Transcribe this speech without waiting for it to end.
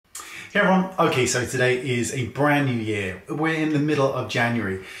Hey everyone, okay, so today is a brand new year. We're in the middle of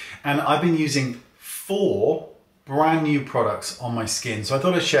January and I've been using 4 brand new products on my skin. So I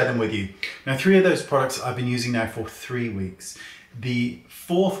thought I'd share them with you. Now 3 of those products I've been using now for 3 weeks. The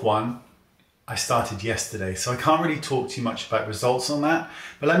 4th one I started yesterday, so I can't really talk too much about results on that,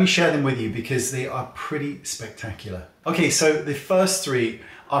 but let me share them with you because they are pretty spectacular. Okay, so the first 3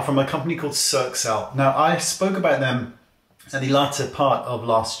 are from a company called Circcell. Now I spoke about them at the latter part of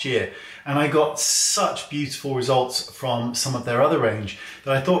last year, and I got such beautiful results from some of their other range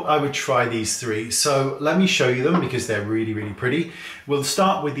that I thought I would try these 3. So let me show you them because they're really, really pretty. We'll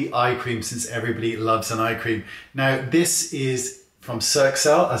start with the eye cream since everybody loves an eye cream. Now this is from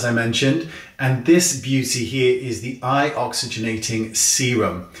Circcell, as I mentioned, and this beauty here is the eye oxygenating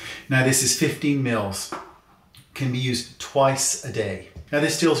serum. Now this is 15 mils, can be used twice a day. Now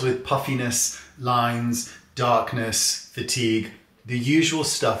this deals with puffiness, lines, darkness, fatigue, the usual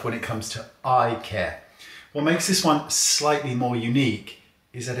stuff when it comes to eye care. What makes this one slightly more unique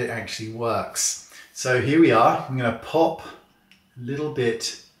is that it actually works. So here we are. I'm going to pop a little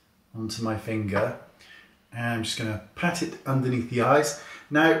bit onto my finger and I'm just going to pat it underneath the eyes.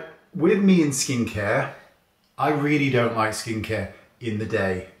 Now, with me in skincare, I really don't like skincare in the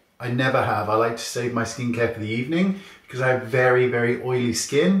day. I never have. I like to save my skincare for the evening because I have very, very oily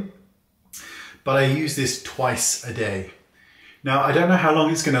skin. But I use this twice a day. Now, I don't know how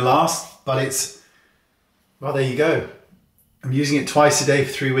long it's going to last, but well, there you go. I'm using it twice a day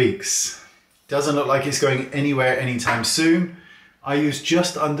for 3 weeks. Doesn't look like it's going anywhere anytime soon. I use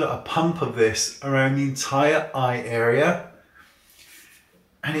just under a pump of this around the entire eye area,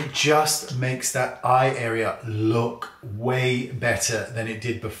 and it just makes that eye area look way better than it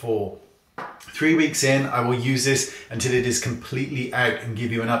did before. 3 weeks in, I will use this until it is completely out and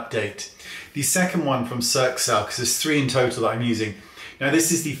give you an update. The second one from Circcell, because there's 3 in total that I'm using. Now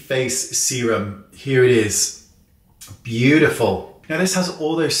this is the face serum. Here it is. Beautiful. Now this has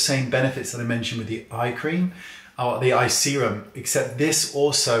all those same benefits that I mentioned with the eye cream, or the eye serum, except this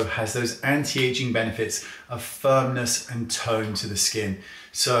also has those anti-aging benefits of firmness and tone to the skin.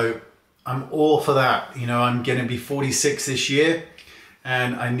 So I'm all for that. You know, I'm gonna be 46 this year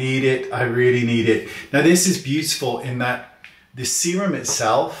and I need it, I really need it. Now this is beautiful in that the serum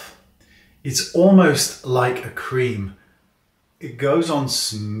itself, it's almost like a cream. It goes on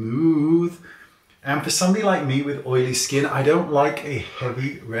smooth. And for somebody like me with oily skin, I don't like a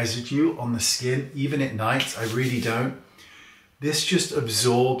heavy residue on the skin, even at night, I really don't. This just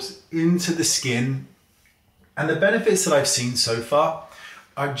absorbs into the skin. And the benefits that I've seen so far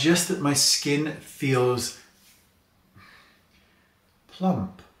are just that my skin feels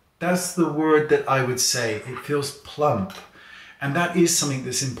plump. That's the word that I would say. It feels plump. And that is something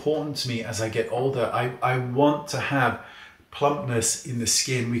that's important to me as I get older. I want to have plumpness in the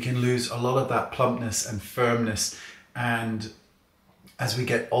skin. We can lose a lot of that plumpness and firmness and as we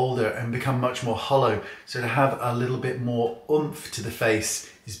get older and become much more hollow. So to have a little bit more oomph to the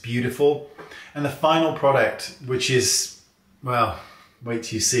face is beautiful. And the final product, which is, well, wait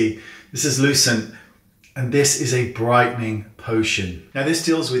till you see. This is Lucent, and this is a brightening potion. Now this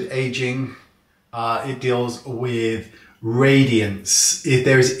deals with aging. It deals with radiance.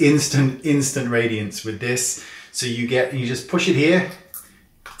 There is instant radiance with this. So you just push it here,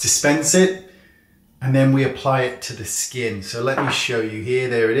 dispense it, and then we apply it to the skin. So let me show you here.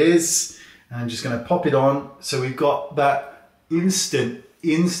 There it is. And I'm just going to pop it on. So we've got that instant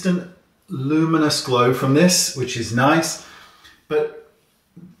luminous glow from this, which is nice. But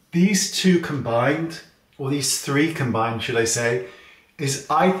these 2 combined, or these 3 combined, should I say, is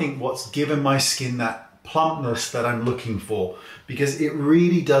I think what's given my skin that plumpness that I'm looking for, because it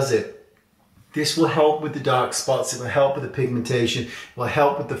really does it. This will help with the dark spots, it will help with the pigmentation, it will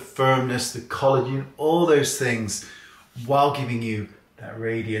help with the firmness, the collagen, all those things, while giving you that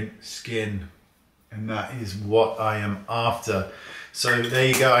radiant skin. And that is what I am after. So there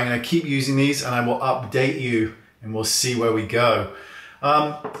you go. I'm going to keep using these and I will update you and we'll see where we go.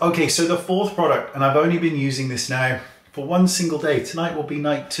 Okay, so the 4th product, and I've only been using this now for 1 single day. Tonight will be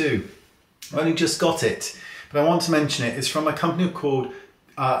night 2. I've only just got it, but I want to mention it. It's from a company called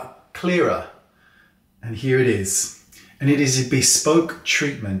Clearer, and here it is. And it is a bespoke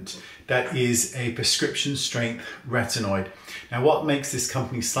treatment that is a prescription strength retinoid. Now what makes this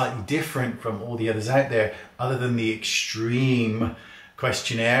company slightly different from all the others out there, other than the extreme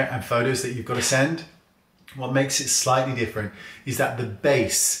questionnaire and photos that you've got to send, what makes it slightly different is that the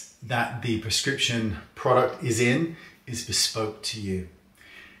base that the prescription product is in is bespoke to you.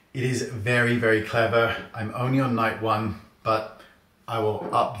 It is very, very clever. I'm only on night 1, but I will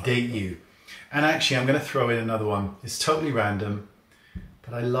update you. And actually, I'm going to throw in another one. It's totally random,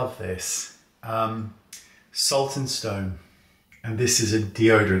 but I love this. Salt and Stone. And this is a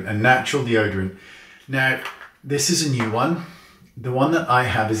deodorant, a natural deodorant. Now, this is a new one. The one that I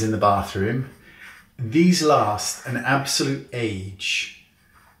have is in the bathroom. These last an absolute age.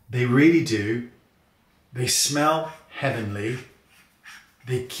 They really do. They smell heavenly.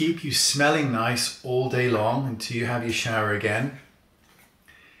 They keep you smelling nice all day long until you have your shower again.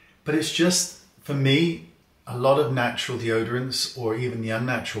 But it's just, for me, a lot of natural deodorants, or even the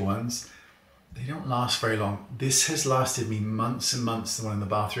unnatural ones, they don't last very long. This has lasted me months and months, the one in the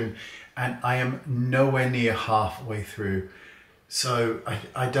bathroom, and I am nowhere near halfway through. So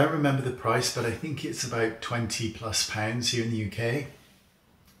I don't remember the price, but I think it's about £20+ here in the UK.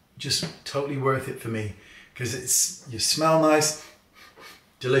 Just totally worth it for me, because you smell nice,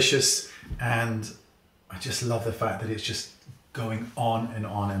 delicious, and I just love the fact that it's just going on and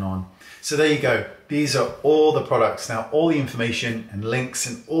on and on. So there you go. These are all the products. Now, all the information and links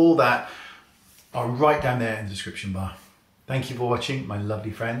and all that are right down there in the description bar. Thank you for watching, my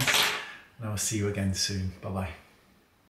lovely friends, and I will see you again soon. Bye-bye.